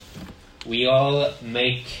We all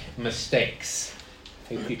make mistakes.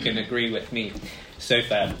 Hope you can agree with me so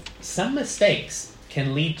far. Some mistakes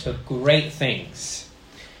can lead to great things.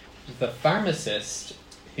 The pharmacist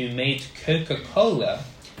who made Coca-Cola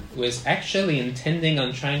was actually intending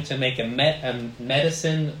on trying to make a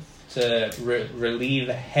medicine to relieve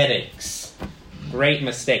headaches. Great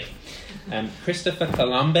mistake. Christopher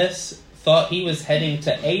Columbus thought he was heading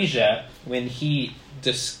to Asia when he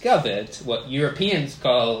discovered what Europeans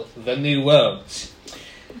call the New World.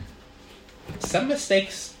 Some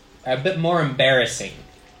mistakes are a bit more embarrassing.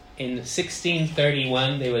 In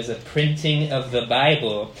 1631, there was a printing of the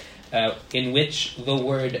Bible in which the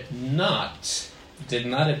word "not" did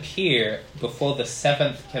not appear before the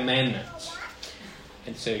seventh commandment.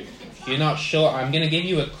 And so, if you're not sure, I'm going to give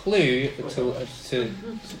you a clue to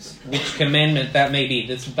which commandment that may be.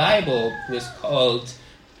 This Bible was called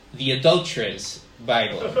the Adulterer's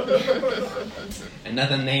Bible.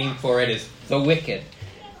 Another name for it is the Wicked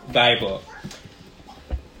Bible.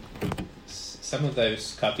 Some of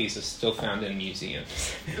those copies are still found in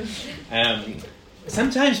museums.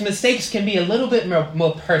 Sometimes mistakes can be a little bit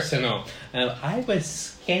more personal. I was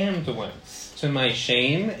scammed once, to my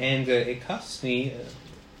shame, and it cost me,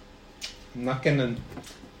 more than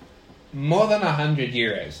 100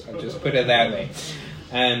 euros. I'll just put it that way.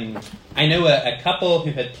 I know a couple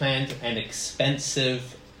who had planned an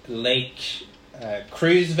expensive lake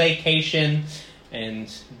cruise vacation,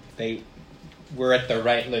 and they were at the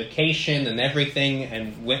right location and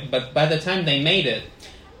everything, but by the time they made it,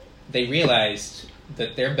 they realized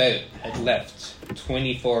that their boat had left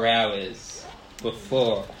 24 hours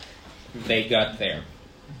before they got there.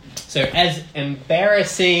 So as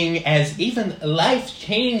embarrassing as even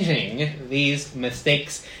life-changing these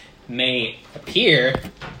mistakes may appear,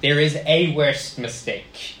 there is a worse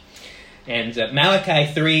mistake. And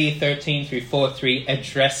Malachi 3:13 through 4:3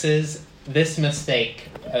 addresses this mistake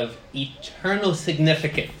of eternal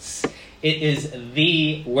significance. It is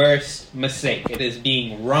the worst mistake. It is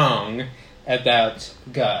being wrong about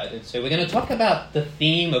God. And so we're going to talk about the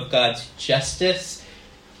theme of God's justice.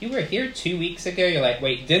 If you were here 2 weeks ago, you're like,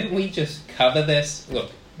 wait, didn't we just cover this?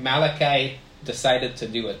 Look, Malachi decided to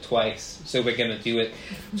do it twice, so we're going to do it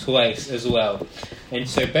twice as well. And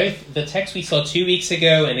so both the text we saw 2 weeks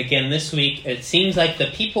ago and again this week, it seems like the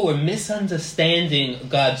people were misunderstanding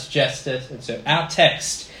God's justice. And so our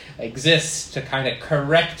text exists to kind of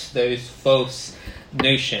correct those false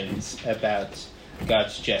notions about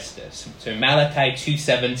God's justice. So Malachi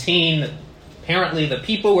 2:17, apparently the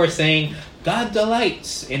people were saying, God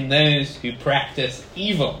delights in those who practice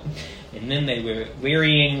evil. And then they were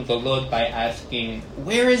wearying the Lord by asking,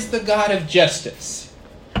 where is the God of justice?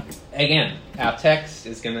 Again, our text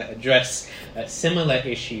is going to address a similar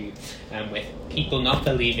issue with people not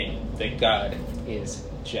believing that God is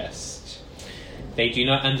just. They do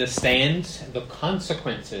not understand the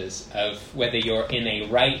consequences of whether you're in a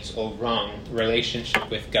right or wrong relationship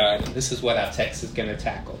with God. And this is what our text is going to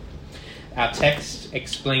tackle. Our text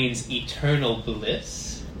explains eternal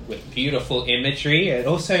bliss with beautiful imagery. It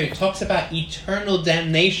also talks about eternal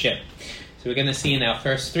damnation. So we're going to see in our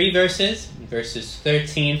first three verses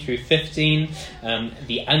 13 through 15,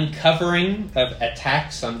 the uncovering of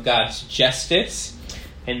attacks on God's justice.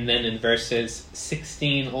 And then in verses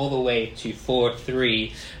 16 all the way to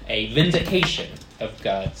 4:3, a vindication of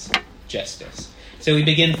God's justice. So we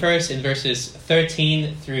begin first in verses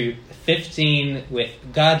 13 through 15 with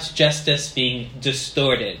God's justice being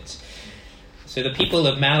distorted. So the people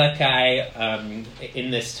of Malachi, in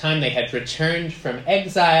this time, they had returned from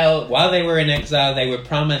exile. While they were in exile, they were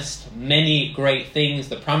promised many great things,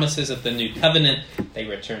 the promises of the new covenant. They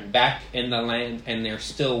returned back in the land, and they're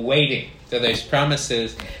still waiting for those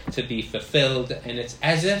promises to be fulfilled. And it's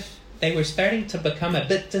as if they were starting to become a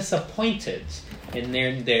bit disappointed, and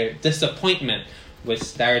their disappointment was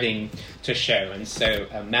starting to show. And so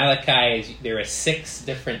Malachi, there are 6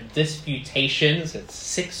 different disputations. It's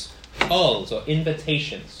 6 calls or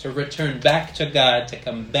invitations to return back to God, to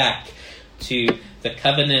come back to the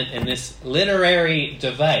covenant. And this literary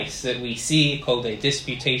device that we see called a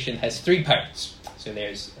disputation has 3 parts. So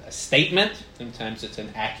there's a statement, sometimes it's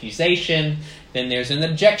an accusation, then there's an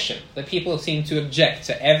objection. The people seem to object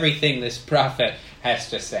to everything this prophet has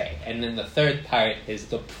to say. And then the third part is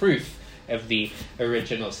the proof of the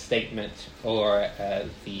original statement or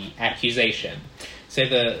the accusation. So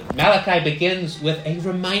the Malachi begins with a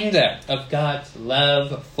reminder of God's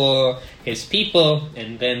love for his people,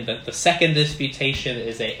 and then the second disputation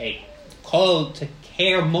is a call to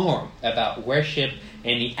care more about worship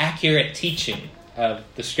and the accurate teaching of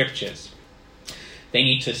the scriptures. They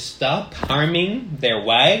need to stop harming their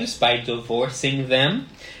wives by divorcing them,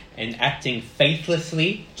 and acting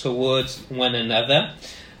faithlessly towards one another.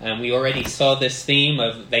 We already saw this theme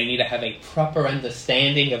of they need to have a proper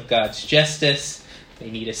understanding of God's justice. They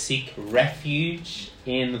need to seek refuge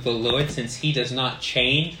in the Lord since he does not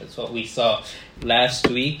change. That's what we saw last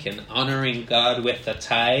week in honoring God with the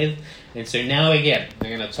tithe. And so now again,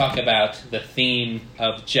 we're going to talk about the theme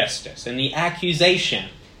of justice. And the accusation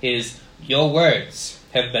is, your words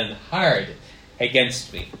have been hard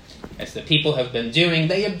against me. As the people have been doing,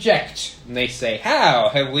 they object. And they say, how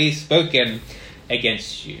have we spoken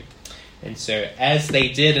against you? And so as they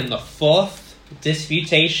did in the fourth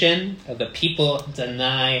disputation, the people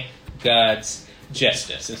deny God's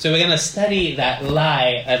justice. And so we're going to study that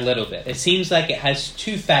lie a little bit. It seems like it has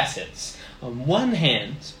two facets. On one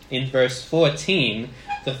hand, in verse 14,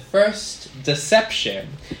 the first deception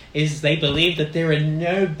is they believe that there are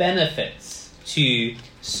no benefits to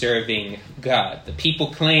serving God. The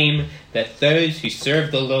people claim that those who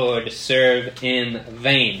serve the Lord serve in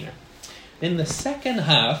vain. Then the second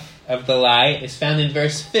half of the lie is found in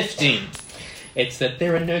verse 15. It's that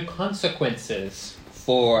there are no consequences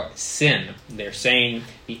for sin. They're saying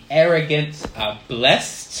the arrogant are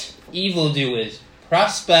blessed, evildoers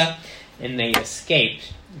prosper, and they escape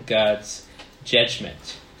God's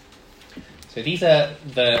judgment. So these are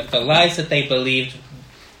the lies that they believed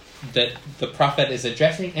that the prophet is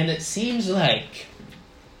addressing, and it seems like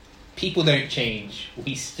people don't change.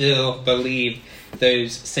 We still believe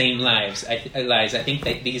those same lies. I think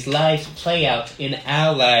that these lies play out in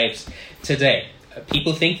our lives today.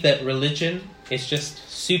 People think that religion is just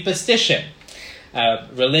superstition.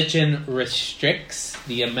 Religion restricts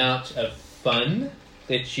the amount of fun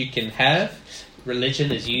that you can have.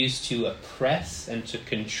 Religion is used to oppress and to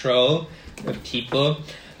control the people.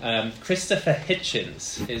 Christopher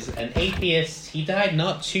Hitchens is an atheist. He died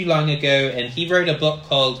not too long ago, and he wrote a book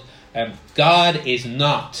called God is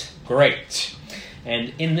Not Great.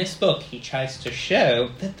 And in this book, he tries to show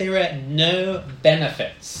that there are no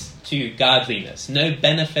benefits to godliness, no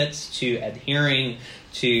benefits to adhering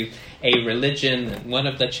to a religion. In one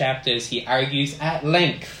of the chapters, he argues at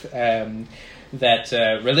length that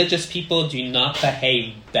religious people do not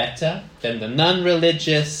behave better than the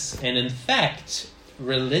non-religious, and in fact,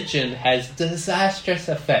 religion has disastrous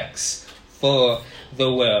effects for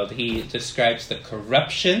the world. He describes the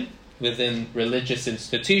corruption within religious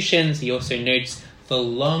institutions. He also notes the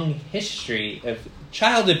long history of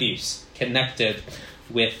child abuse connected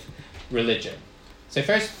with religion. So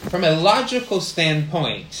first, from a logical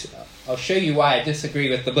standpoint, I'll show you why I disagree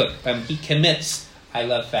with the book. He commits, I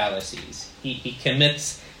love fallacies. He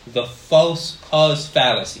commits the false cause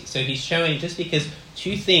fallacy. So he's showing just because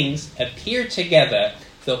two things appear together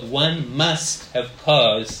that one must have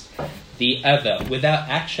caused the other without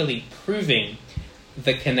actually proving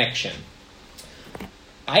the connection.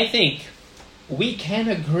 I think we can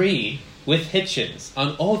agree with Hitchens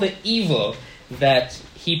on all the evil that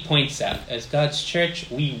he points out. As God's church,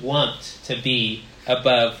 we want to be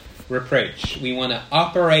above reproach. We want to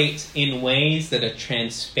operate in ways that are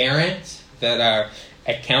transparent, that are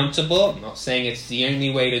accountable. I'm not saying it's the only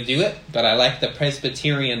way to do it, but I like the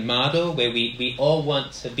Presbyterian model where we all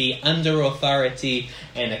want to be under authority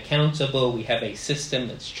and accountable. We have a system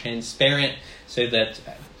that's transparent so that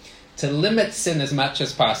to limit sin as much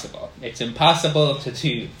as possible. It's impossible to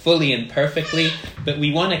do fully and perfectly, but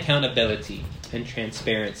we want accountability and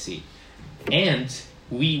transparency. And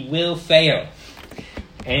we will fail.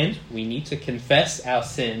 And we need to confess our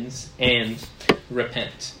sins and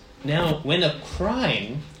repent. Now, when a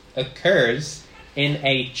crime occurs in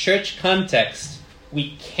a church context,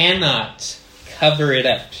 we cannot cover it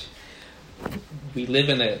up. We live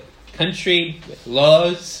in a country with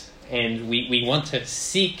laws, and we want to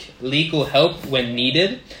seek legal help when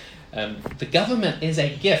needed. The government is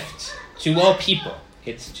a gift to all people.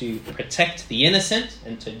 It's to protect the innocent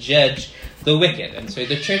and to judge the wicked. And so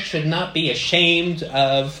the church should not be ashamed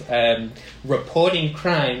of reporting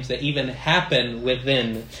crimes that even happen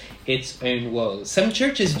within its own walls. Some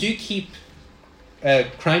churches do keep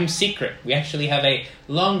crime secret. We actually have a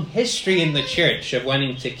long history in the church of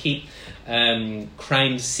wanting to keep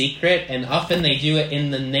crime secret, and often they do it in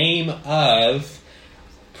the name of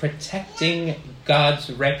protecting God's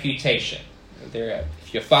reputation.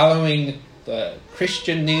 If you're following the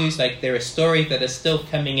Christian news, there are stories that are still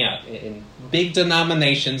coming out in big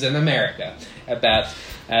denominations in America about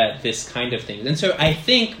this kind of thing. And so I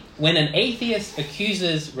think when an atheist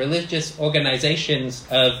accuses religious organizations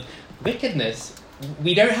of wickedness,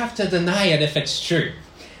 we don't have to deny it if it's true.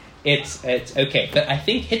 It's okay. But I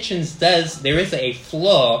think Hitchens there is a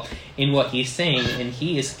flaw in what he's saying, and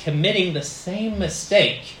he is committing the same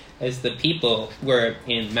mistake as the people were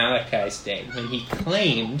in Malachi's day, when he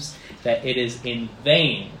claims that it is in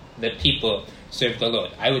vain that people serve the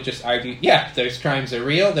Lord. I would just argue, yeah, those crimes are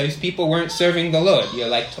real. Those people weren't serving the Lord.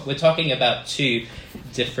 We're talking about two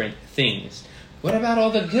different things. What about all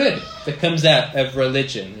the good that comes out of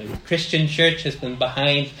religion? The Christian church has been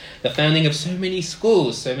behind the founding of so many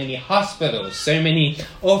schools, so many hospitals, so many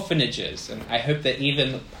orphanages. And I hope that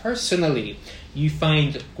even personally you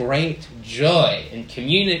find great joy in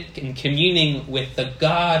communing with the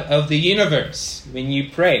God of the universe when you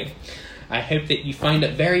pray. I hope that you find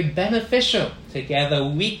it very beneficial to gather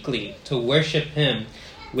weekly to worship him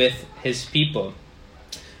with his people.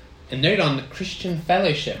 And note on the Christian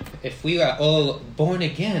fellowship, if we are all born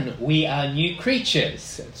again, we are new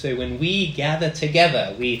creatures. So when we gather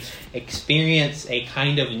together, we experience a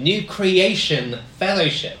kind of new creation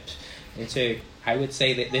fellowship. And so I would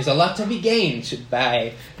say that there's a lot to be gained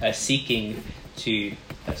by seeking to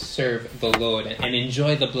serve the Lord and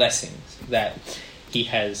enjoy the blessings that he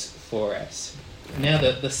has for us. Now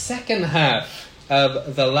the second half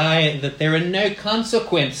of the lie, that there are no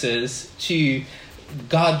consequences to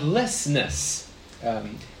godlessness.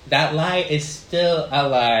 That lie is still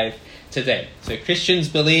alive today. So Christians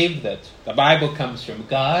believe that the Bible comes from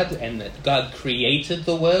God and that God created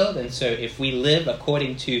the world, and so if we live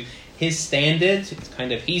according to his standards, it's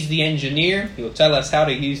kind of, he's the engineer, he will tell us how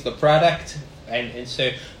to use the product, and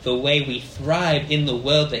so the way we thrive in the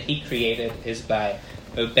world that he created is by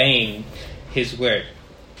obeying his word.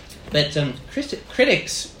 But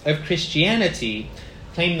critics of Christianity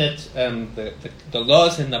claim that the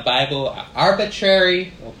laws in the Bible are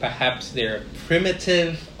arbitrary, or perhaps they're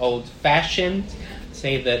primitive, old-fashioned,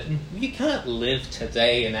 say that you can't live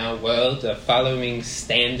today in our world following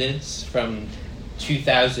standards from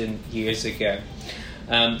 2,000 years ago.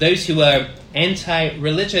 Those who are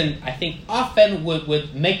anti-religion, I think, often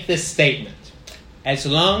would make this statement: as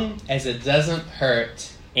long as it doesn't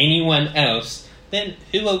hurt anyone else, then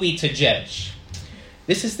who are we to judge?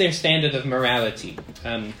 This is their standard of morality.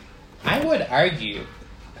 I would argue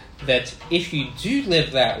that if you do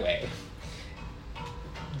live that way,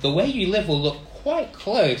 the way you live will look quite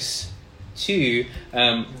close to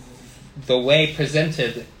the way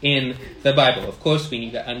presented in the Bible. Of course, we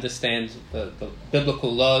need to understand the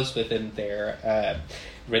biblical laws within their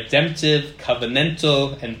redemptive,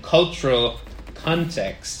 covenantal, and cultural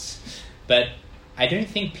contexts, but I don't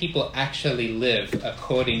think people actually live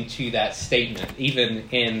according to that statement, even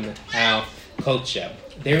in our culture.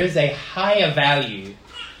 There is a higher value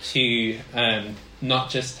to not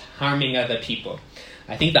just harming other people.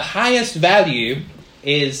 I think the highest value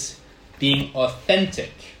is being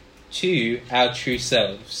authentic to our true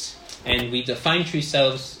selves. And we define true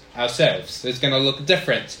selves ourselves. So it's going to look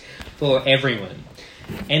different for everyone.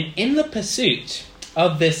 And in the pursuit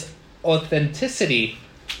of this authenticity,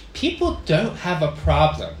 people don't have a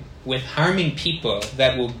problem with harming people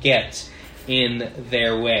that will get in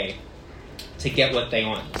their way to get what they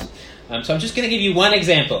want. So I'm just going to give you one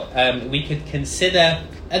example. We could consider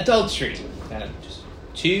adultery. Just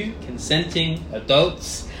two consenting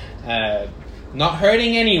adults not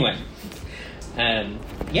hurting anyone.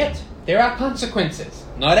 Yet, there are consequences.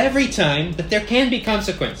 Not every time, but there can be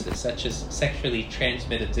consequences, such as sexually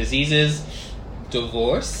transmitted diseases,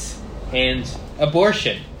 divorce, and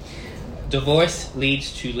abortion. Divorce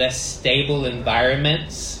leads to less stable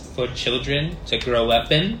environments for children to grow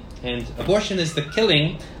up in, and abortion is the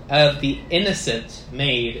killing of the innocent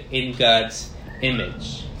made in God's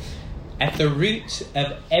image. At the root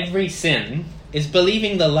of every sin is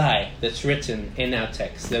believing the lie that's written in our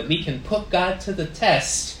text, that we can put God to the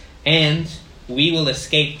test and we will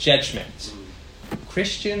escape judgment.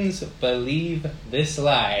 Christians believe this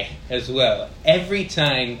lie as well every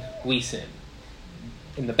time we sin.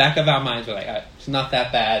 In the back of our minds, we're like, oh, it's not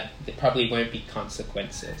that bad. There probably won't be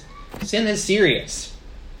consequences. Sin is serious.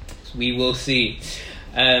 We will see.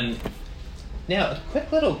 Now, a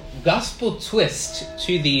quick little gospel twist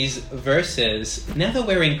to these verses. Now that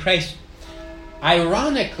we're in Christ,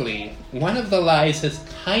 ironically, one of the lies has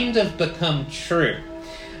kind of become true.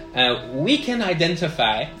 We can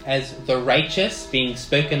identify as the righteous being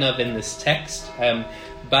spoken of in this text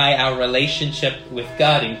by our relationship with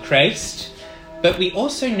God in Christ, but we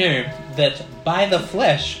also know that by the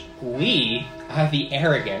flesh, we are the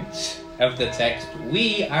arrogant of the text.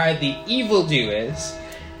 We are the evildoers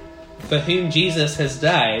for whom Jesus has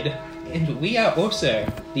died, and we are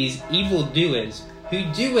also these evildoers who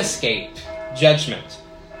do escape judgment.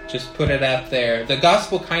 Just put it out there. The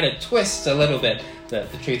gospel kind of twists a little bit the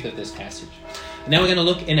truth of this passage. Now we're going to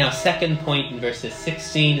look in our second point in verses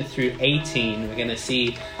 16 through 18. We're going to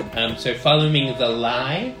see, so following the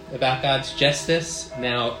lie about God's justice,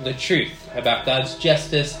 now the truth about God's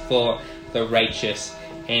justice for the righteous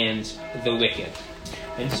and the wicked.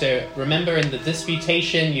 And so remember, in the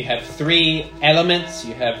disputation you have three elements.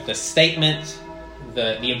 You have the statement,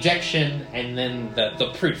 the objection, and then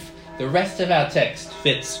the proof. The rest of our text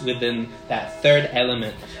fits within that third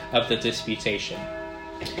element of the disputation.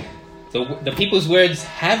 The people's words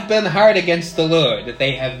have been hard against the Lord.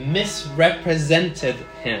 They have misrepresented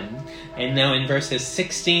him. And now in verses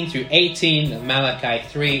 16 through 18 of Malachi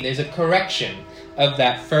 3, there's a correction of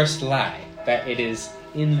that first lie, that it is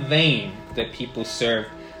in vain that people serve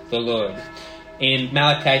the Lord. In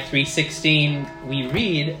Malachi 3:16, we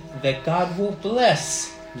read that God will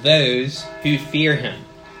bless those who fear him.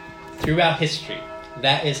 Throughout history,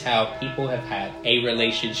 that is how people have had a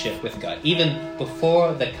relationship with God. Even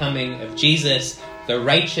before the coming of Jesus, the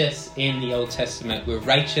righteous in the Old Testament were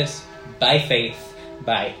righteous by faith,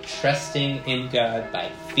 by trusting in God, by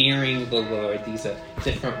fearing the Lord. These are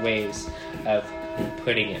different ways of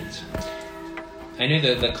putting it. I know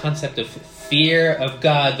that the concept of fear of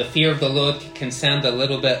God, the fear of the Lord, can sound a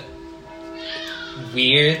little bit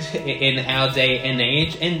weird in our day and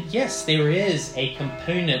age. And yes, there is a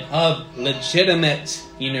component of legitimate,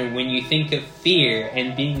 when you think of fear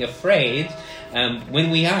and being afraid,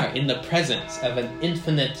 when we are in the presence of an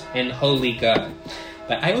infinite and holy God.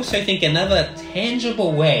 But I also think another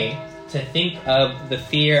tangible way to think of the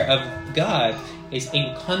fear of God is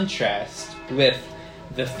in contrast with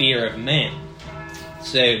the fear of man.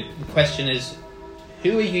 So the question is,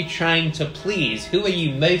 who are you trying to please? Who are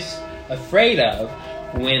you most afraid of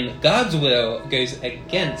when God's will goes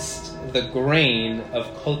against the grain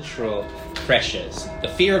of cultural pressures? The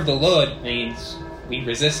fear of the Lord means we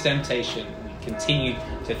resist temptation. We continue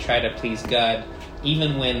to try to please God,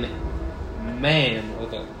 even when man or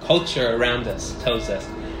the culture around us tells us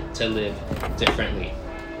to live differently.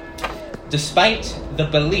 Despite the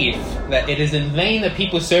belief that it is in vain that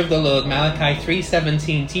people serve the Lord, Malachi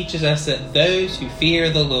 3:17 teaches us that those who fear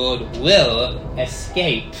the Lord will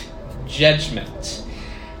escape judgment.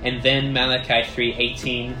 And then Malachi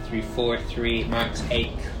 3:18 through 4:3 marks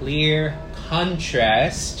a clear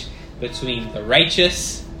contrast between the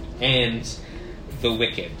righteous and the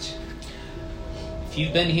wicked. If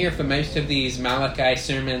you've been here for most of these Malachi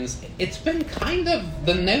sermons, it's been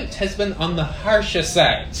the note has been on the harsher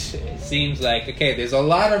side. It seems like, okay, there's a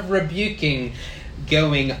lot of rebuking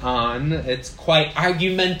going on. It's quite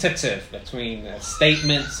argumentative between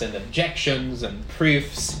statements and objections and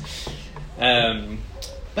proofs.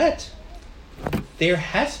 But there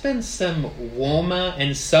has been some warmer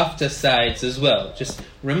and softer sides as well. Just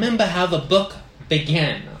remember how the book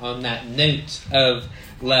began on that note of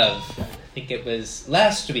love. I think it was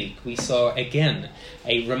last week we saw again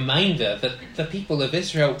a reminder that the people of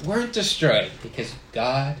Israel weren't destroyed because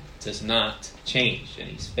God does not change and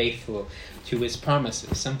he's faithful to his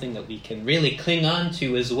promises, something that we can really cling on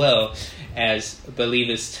to as well as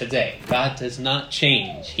believers today. God does not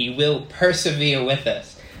change. He will persevere with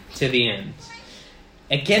us to the end.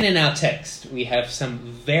 Again in our text, we have some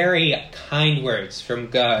very kind words from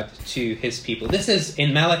God to his people. This is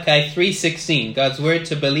in Malachi 3:16. God's word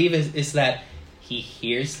to believers is that he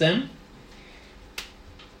hears them.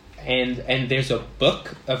 And there's a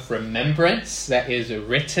book of remembrance that is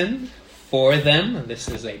written for them. This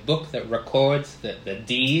is a book that records the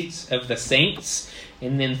deeds of the saints.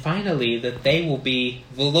 And then finally, that they will be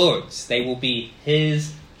the Lord's. They will be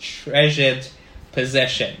his treasured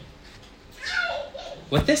possession.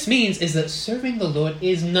 What this means is that serving the Lord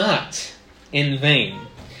is not in vain.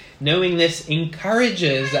 Knowing this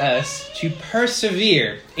encourages us to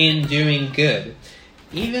persevere in doing good.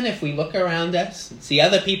 Even if we look around us and see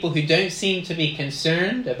other people who don't seem to be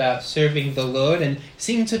concerned about serving the Lord and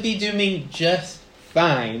seem to be doing just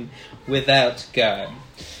fine without God.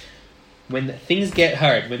 When things get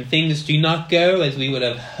hard, when things do not go as we would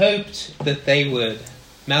have hoped that they would,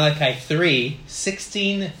 Malachi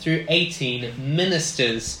 3:16 through 18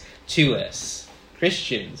 ministers to us.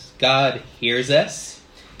 Christians, God hears us.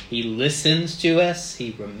 He listens to us.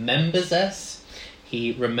 He remembers us.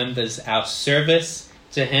 He remembers our service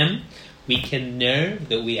to him. We can know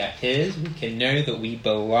that we are his. We can know that we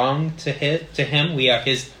belong to him. We are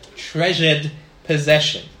his treasured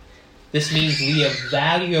possession. This means we are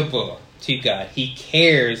valuable to God. He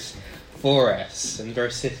cares for us. And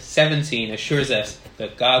verse 17 assures us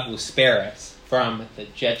that God will spare us from the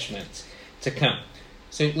judgment to come.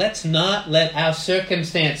 So let's not let our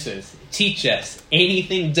circumstances teach us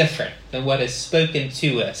anything different than what is spoken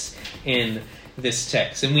to us in this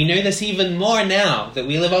text. And we know this even more now that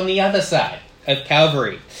we live on the other side of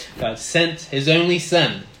Calvary. God sent his only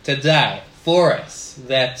Son to die for us,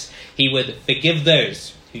 that he would forgive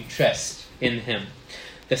those who trust in him.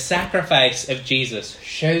 The sacrifice of Jesus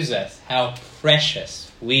shows us how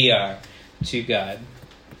precious we are to God.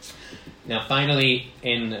 Now finally,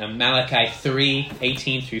 in Malachi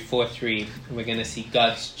 3:18 through 4:3, we're going to see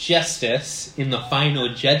God's justice in the final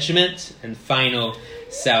judgment and final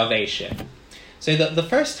salvation. So the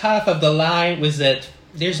first half of the lie was that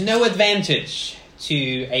there's no advantage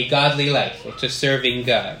to a godly life or to serving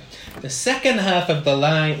God. The second half of the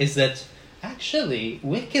lie is that actually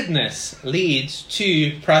wickedness leads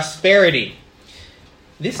to prosperity.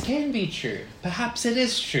 This can be true. Perhaps it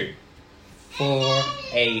is true for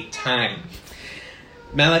a time.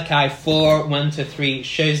 Malachi 4:1-3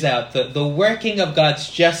 shows out the working of God's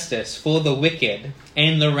justice for the wicked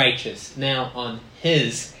and the righteous now on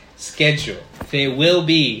his schedule. There will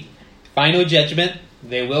be final judgment.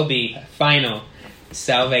 There will be final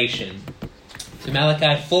salvation. So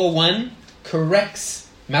Malachi 4:1 corrects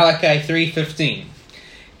Malachi 3:15.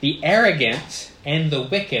 The arrogant and the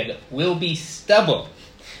wicked will be stubble.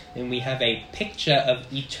 And we have a picture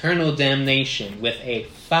of eternal damnation with a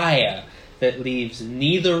fire that leaves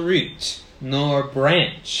neither root nor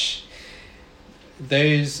branch.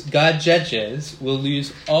 Those God judges will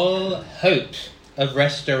lose all hope of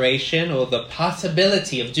restoration or the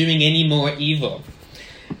possibility of doing any more evil.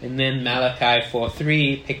 And then Malachi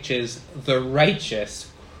 4:3 pictures the righteous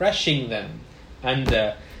crushing them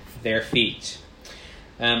under their feet.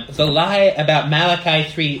 The lie about Malachi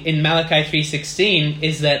 3 in Malachi 3:16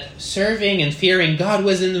 is that serving and fearing God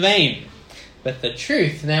was in vain. But the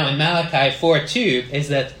truth now in Malachi 4:2 is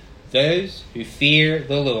that those who fear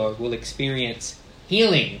the Lord will experience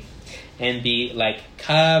healing and be like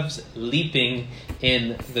calves leaping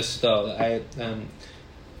in the stall. I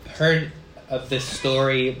heard of this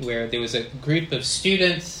story where there was a group of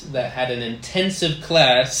students that had an intensive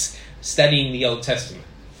class studying the Old Testament.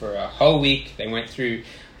 For a whole week, they went through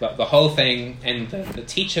the whole thing, and the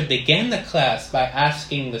teacher began the class by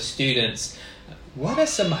asking the students, what are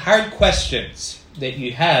some hard questions that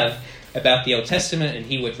you have about the Old Testament? And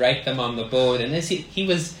he would write them on the board. And as he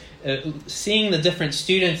was seeing the different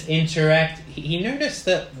students interact, he noticed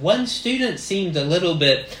that one student seemed a little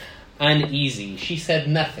bit uneasy. She said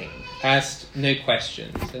nothing, asked no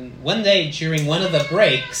questions. And one day during one of the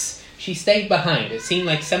breaks, she stayed behind. It seemed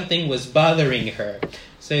like something was bothering her.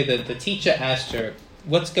 So the teacher asked her,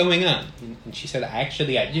 what's going on? And she said,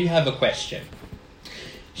 actually, I do have a question.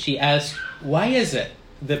 She asked, why is it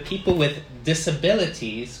that people with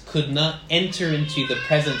disabilities could not enter into the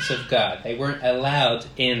presence of God? They weren't allowed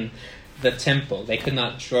in the temple. They could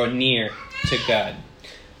not draw near to God.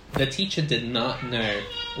 The teacher did not know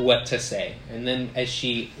what to say. And then as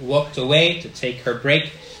she walked away to take her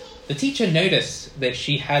break, the teacher noticed that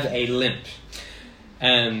she had a limp.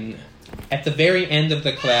 At the very end of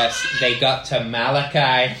the class, they got to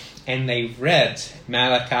Malachi and they read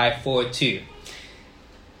Malachi 4:2.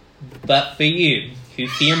 But for you who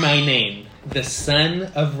fear my name, the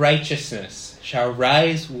Son of Righteousness shall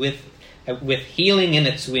rise with healing in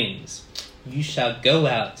its wings. You shall go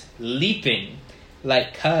out leaping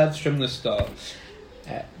like calves from the stall.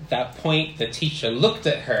 At that point, the teacher looked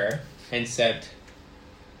at her and said,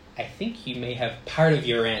 I think you may have part of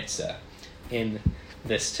your answer in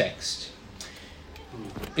this text.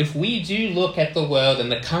 If we do look at the world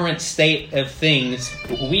and the current state of things,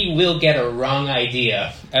 we will get a wrong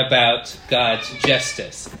idea about God's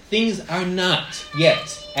justice. Things are not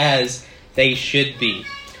yet as they should be.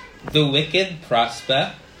 The wicked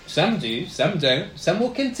prosper. Some do, some don't. Some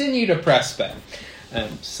will continue to prosper.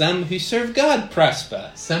 Some who serve God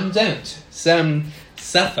prosper. Some don't. Some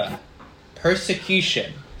suffer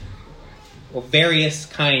persecution or various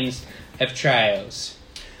kinds of trials.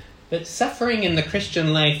 But suffering in the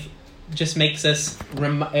Christian life just makes us,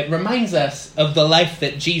 it reminds us of the life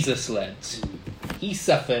that Jesus led. He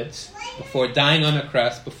suffered before dying on a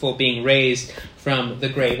cross, before being raised from the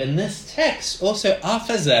grave. And this text also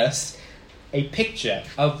offers us a picture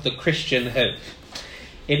of the Christian hope.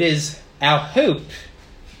 It is our hope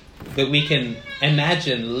that we can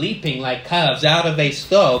imagine leaping like calves out of a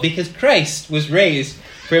stall because Christ was raised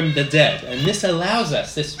from the dead. And this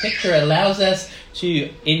picture allows us to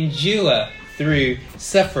endure through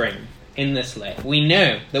suffering in this life. We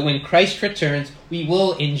know that when Christ returns, we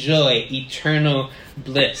will enjoy eternal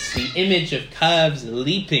bliss. The image of calves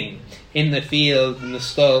leaping in the field and the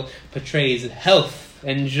stall portrays health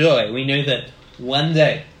and joy. We know that one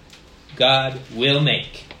day God will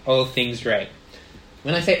make all things right.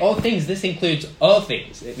 When I say all things, this includes all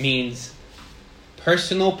things. It means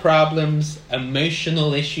personal problems,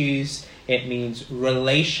 emotional issues. It means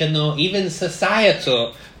relational, even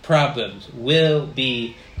societal problems will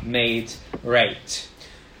be made right.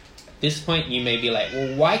 At this point, you may be like,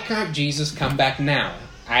 well, why can't Jesus come back now?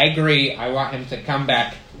 I agree, I want him to come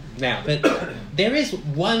back now. But there is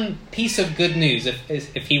one piece of good news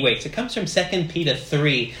if he waits. It comes from 2 Peter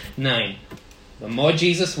 3:9. The more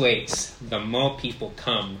Jesus waits, the more people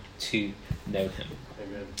come to know him.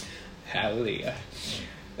 Amen. Hallelujah.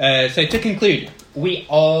 So to conclude, we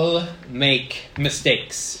all make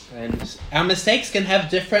mistakes. And our mistakes can have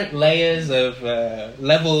different layers of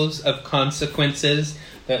levels of consequences.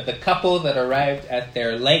 The couple that arrived at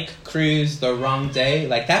their lake cruise the wrong day,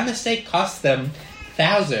 like that mistake cost them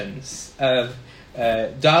thousands of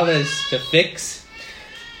dollars to fix.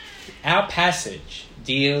 Our passage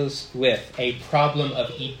deals with a problem of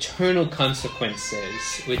eternal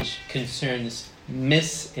consequences, which concerns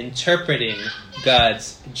misinterpreting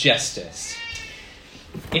God's justice.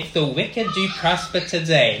 If the wicked do prosper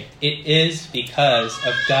today, it is because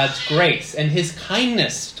of God's grace, and his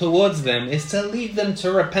kindness towards them is to lead them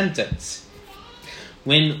to repentance.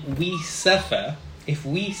 When we suffer, if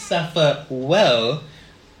we suffer well,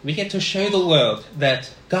 we get to show the world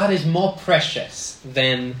that God is more precious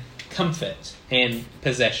than comfort and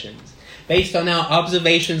possessions. Based on our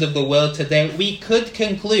observations of the world today, we could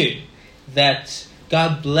conclude that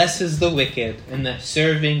God blesses the wicked and that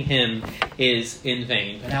serving him is in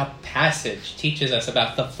vain. But our passage teaches us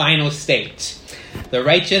about the final state. The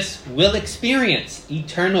righteous will experience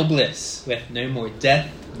eternal bliss with no more death,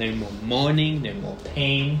 no more mourning, no more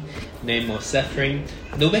pain, no more suffering.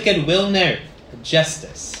 The wicked will know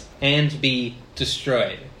justice and be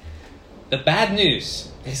destroyed. The bad news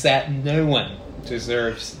is that no one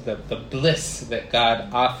deserves the bliss that God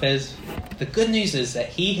offers. The good news is that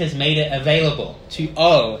he has made it available to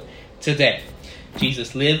all today.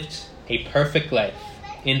 Jesus lived a perfect life.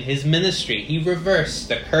 In his ministry, he reversed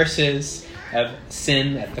the curses of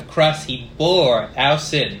sin at the cross. He bore our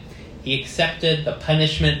sin. He accepted the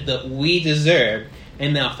punishment that we deserve.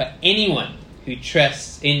 And now for anyone who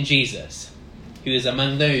trusts in Jesus, who is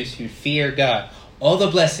among those who fear God, all the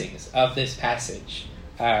blessings of this passage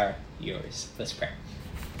are yours. Let's pray.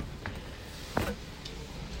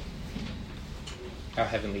 Our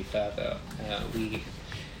Heavenly Father,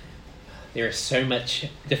 there are so much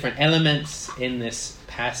different elements in this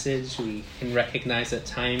passage. We can recognize at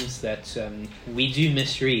times that we do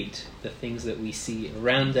misread the things that we see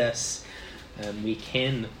around us. We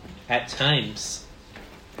can, at times,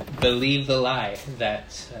 believe the lie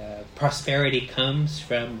that prosperity comes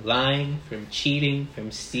from lying, from cheating,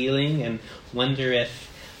 from stealing, and wonder if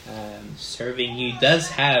serving you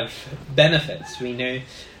does have benefits. We know,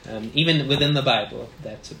 even within the Bible,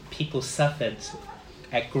 that people suffered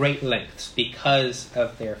at great lengths because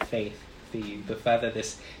of their faith for you. But Father,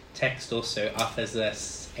 this text also offers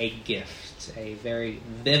us a gift, a very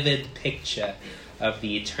vivid picture of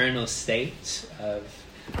the eternal state of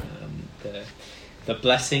the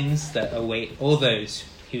blessings that await all those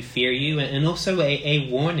who fear you, and also a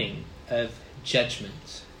warning of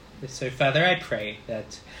judgment. So, Father, I pray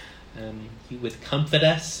that you would comfort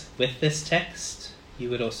us with this text. You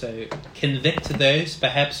would also convict those,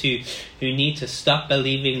 perhaps, who need to stop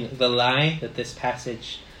believing the lie that this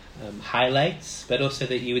passage highlights, but also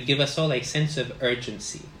that you would give us all a sense of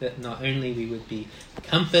urgency, that not only we would be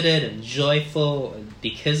comforted and joyful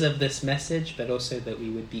because of this message, but also that we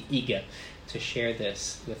would be eager to share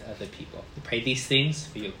this with other people. We pray these things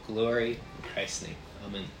for your glory in Christ's name.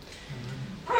 Amen.